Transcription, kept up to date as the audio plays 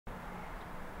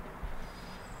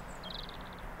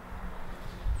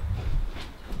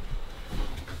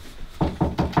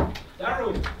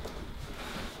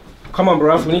Come on,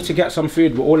 bruv, we need to get some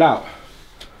food. We're all out.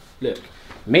 Look,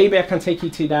 maybe I can take you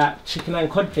to that chicken and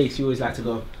cod place you always like to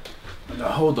go. No,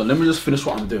 hold on, let me just finish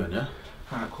what I'm doing, yeah?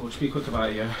 Alright, cool. Just be quick about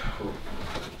it, yeah? Cool.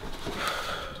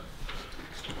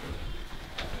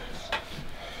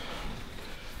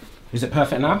 Is it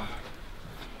perfect now?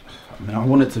 I mean, I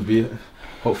want it to be.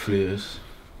 Hopefully it is.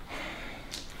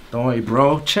 Don't worry,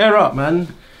 bro. Cheer up, man.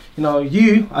 You know,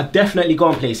 you are definitely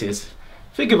going places.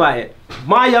 Think about it.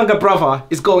 My younger brother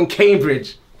is going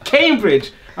Cambridge.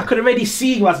 Cambridge! I could already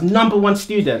see you as #1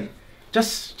 student.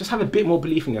 Just have a bit more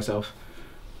belief in yourself.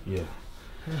 Yeah.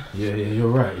 Yeah, you're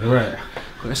right, you're right.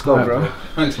 Let's go, bro.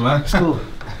 Thanks, man. Let's go.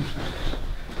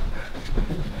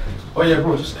 Oh yeah,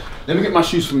 bro, just let me get my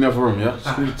shoes from the other room, yeah?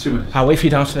 Just give me 2 minutes. I'll wait for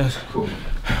you downstairs. Cool.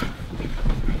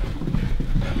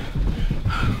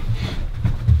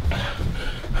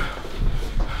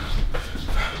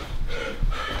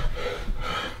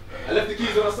 I left the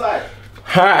keys on the side.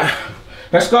 Alright,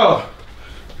 let's go.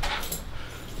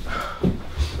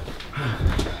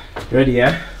 You ready,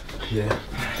 yeah? Yeah,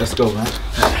 let's go, man.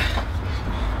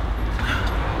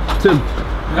 Tim,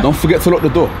 don't forget to lock the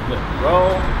door. Look, bro,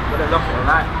 gotta lock it,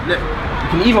 alright? Look, you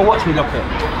can even watch me lock it.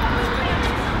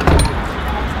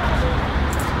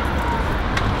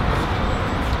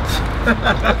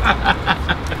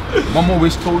 Mum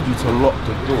always told you to lock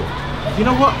the door. You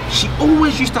know what? She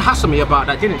always used to hassle me about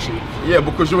that, didn't she? Yeah,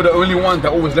 because you were the only one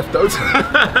that always left it open.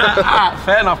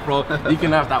 Fair enough, bro. You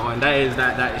can have that one.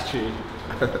 That is true.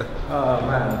 Oh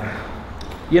man.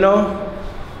 You know,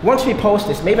 once we post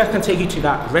this, maybe I can take you to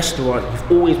that restaurant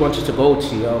you've always wanted to go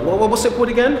to. What's it called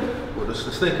again? What, the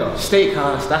steakhouse?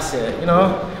 Steakhouse, that's it. You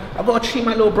know, I've got to treat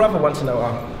my little brother once in a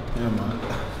while. Yeah, man.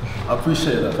 I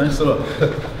appreciate that. Thanks a lot.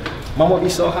 Mum will be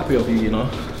so happy of you, you know.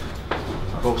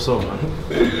 I hope so, man.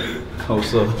 I hope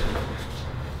so.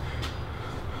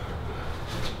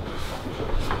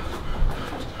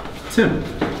 Tim.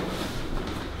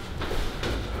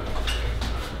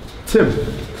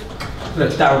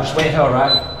 Look, Darryl, just wait here,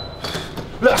 alright?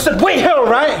 Look, I said wait here,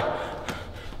 alright?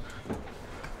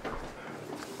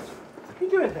 What are you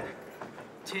doing there?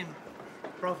 Tim,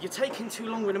 bro, you're taking too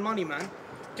long with the money, man.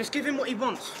 Just give him what he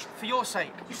wants, for your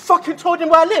sake. You fucking told him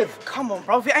where I live. Come on,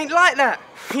 bro, it ain't like that.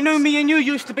 You know me and you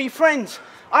used to be friends.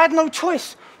 I had no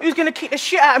choice. Who's gonna kick the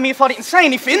shit out of me if I didn't say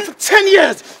anything? For 10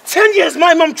 years! 10 years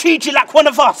my mum treated you like one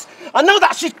of us. I know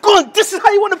that she's gone. This is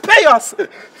how you want to pay us.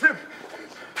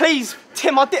 Please,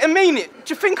 Tim, I didn't mean it.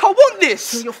 Do you think I want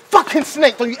this? You fucking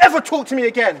snake. Don't you ever talk to me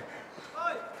again.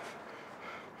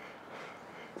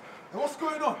 What's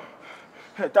going on?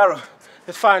 Hey, Darryl,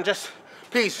 it's fine.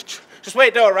 Please, just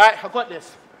wait there, alright? I got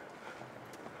this.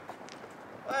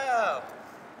 Wow,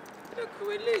 look who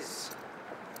it is.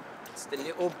 It's the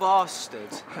little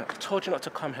bastard. I told you not to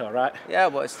come here, alright? Yeah,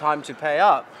 well, it's time to pay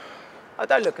up. Oh,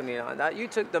 don't look at me like that. You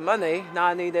took the money, now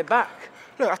I need it back.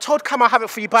 Look, I told Cam I'll have it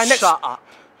for you by next... Shut up.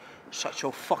 Shut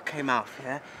your fucking mouth,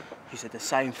 yeah? You said the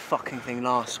same fucking thing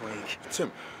last week.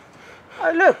 Tim.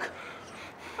 Oh, look.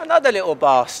 Another little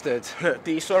bastard. Look,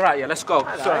 D, it's alright, yeah? Let's go.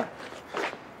 Hello. It's alright.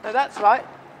 No, that's right.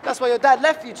 That's why your dad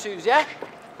left you twos, yeah?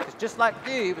 Because just like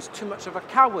you, he was too much of a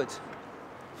coward.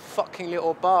 Fucking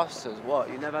little bastard. What,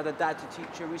 you never had a dad to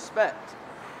teach you respect?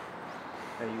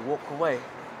 Then you walk away,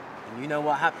 and you know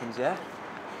what happens, yeah?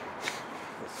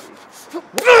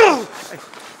 Hey,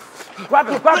 grab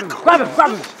him, grab him, grab him,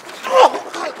 grab him!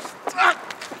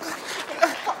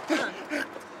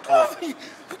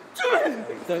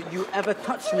 Don't you ever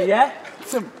touch me, yeah?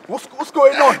 Tim, what's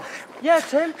going on? Yeah,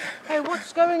 Tim. Hey,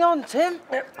 what's going on, Tim?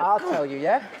 I'll tell you,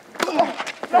 yeah?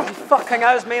 He fucking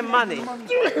owes me money.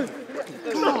 Lennox,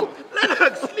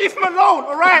 leave him alone,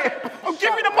 alright? I'll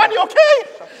give you the money, okay?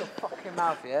 Shut your fucking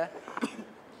mouth, yeah?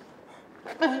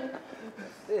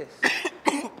 This.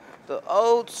 The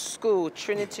old school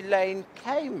Trinity Lane,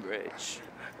 Cambridge.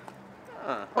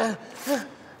 Huh.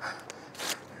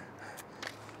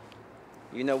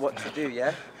 You know what to do,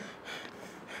 yeah?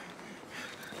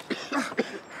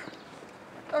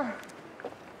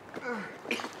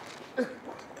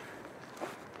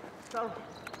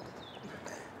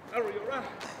 Darryl, you're right.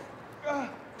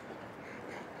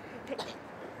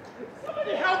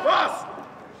 Somebody help us!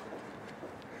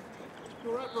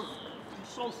 You're right, bro. I'm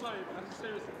so sorry, man.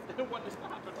 Seriously, I didn't want this to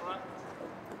happen, alright?